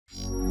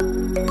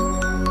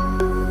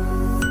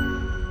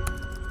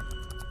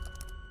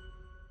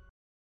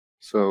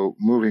So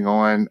moving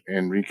on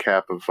in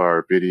recap of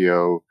our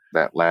video,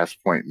 that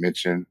last point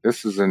mentioned,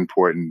 this is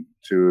important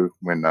too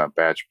when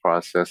batch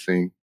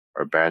processing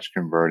or batch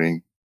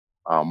converting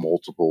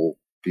multiple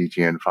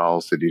DGN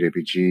files to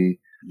DWG.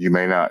 You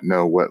may not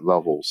know what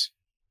levels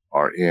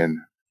are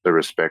in the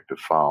respective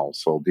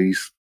files. So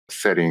these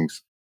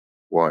settings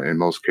will in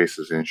most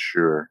cases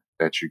ensure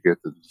that you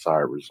get the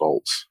desired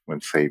results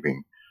when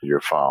saving your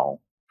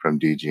file from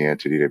DGN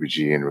to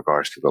DWG in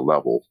regards to the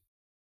level.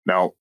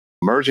 Now,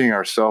 merging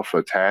our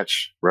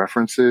self-attached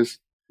references,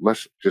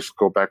 let's just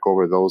go back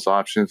over those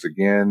options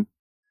again.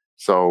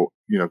 So,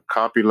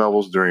 copy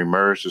levels during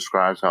merge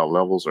describes how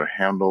levels are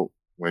handled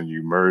when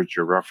you merge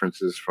your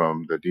references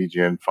from the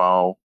DGN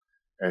file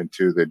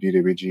into the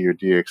DWG or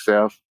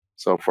DXF.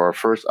 So for our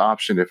first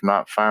option, if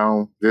not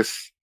found,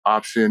 this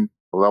option,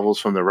 levels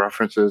from the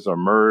references are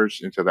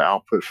merged into the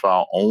output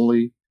file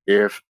only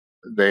if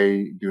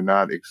they do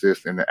not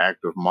exist in the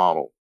active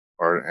model,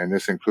 and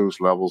this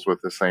includes levels with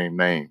the same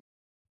name.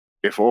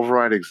 If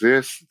override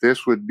exists,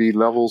 this would be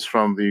levels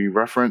from the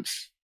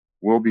reference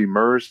will be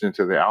merged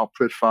into the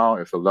output file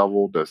if the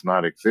level does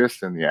not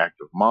exist in the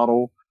active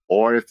model,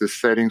 or if the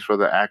settings for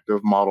the active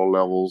model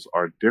levels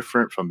are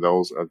different from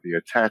those of the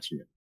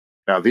attachment.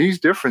 Now, these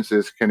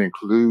differences can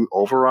include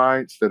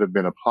overrides that have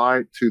been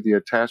applied to the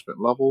attachment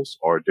levels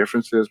or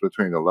differences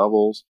between the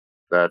levels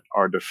that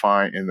are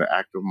defined in the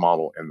active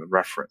model and the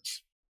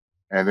reference.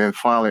 And then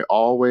finally,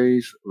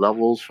 always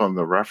levels from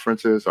the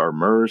references are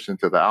merged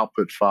into the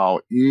output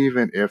file,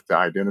 even if the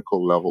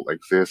identical level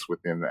exists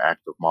within the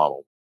active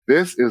model.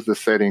 This is the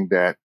setting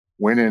that,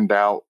 when in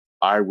doubt,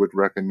 I would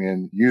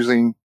recommend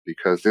using,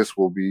 because this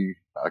will be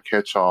a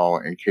catch-all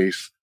in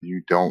case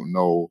you don't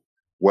know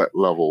what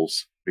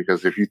levels.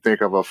 Because if you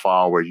think of a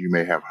file where you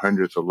may have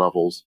hundreds of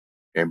levels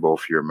in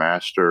both your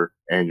master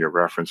and your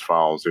reference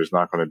files, there's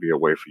not going to be a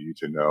way for you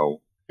to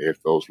know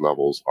if those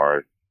levels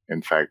are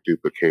in fact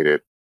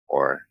duplicated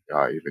or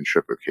even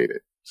triplicated.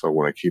 So I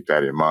want to keep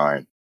that in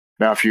mind.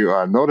 Now, if you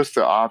notice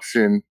the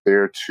option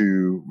there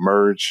to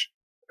merge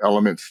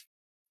elements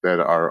that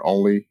are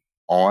only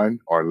on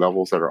or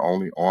levels that are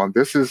only on,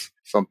 this is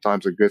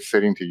sometimes a good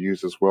setting to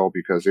use as well,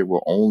 because it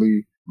will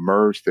only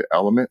merge the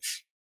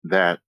elements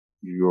that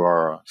you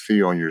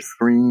see on your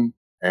screen.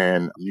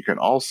 And you can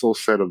also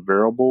set a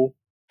variable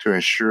to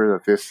ensure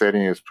that this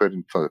setting is put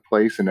into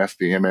place, and that's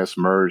the MS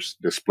merge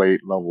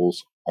displayed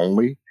levels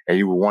only. And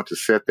you will want to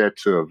set that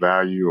to a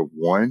value of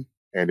 1.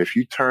 And if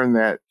you turn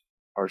that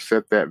or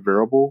set that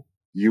variable,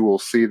 you will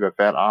see that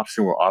that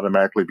option will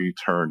automatically be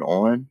turned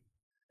on,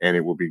 and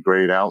it will be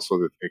grayed out so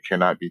that it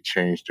cannot be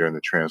changed during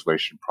the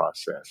translation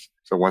process.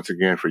 So once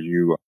again, for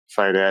you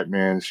site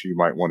admins, you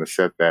might want to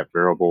set that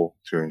variable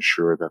to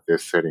ensure that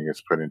this setting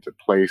is put into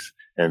place.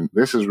 And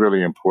this is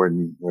really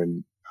important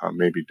when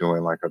maybe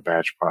doing like a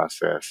batch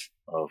process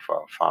of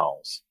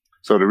files.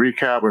 So to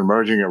recap, when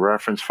merging a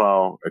reference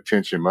file,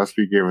 attention must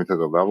be given to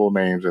the level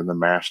names in the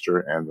master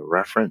and the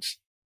reference.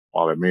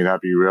 While it may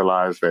not be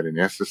realized that in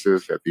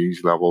instances that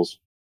these levels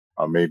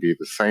may be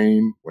the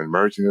same, when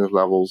merging those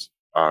levels,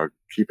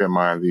 keep in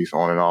mind these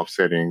on and off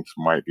settings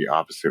might be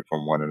opposite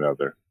from one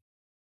another.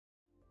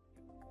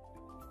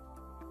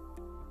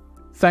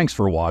 Thanks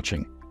for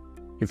watching.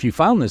 If you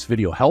found this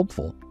video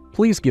helpful,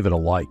 please give it a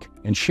like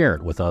and share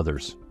it with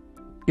others.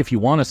 If you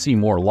want to see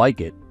more like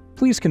it,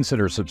 please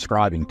consider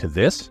subscribing to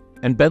this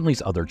and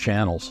Bentley's other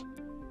channels.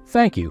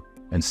 Thank you,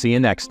 and see you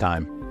next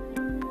time.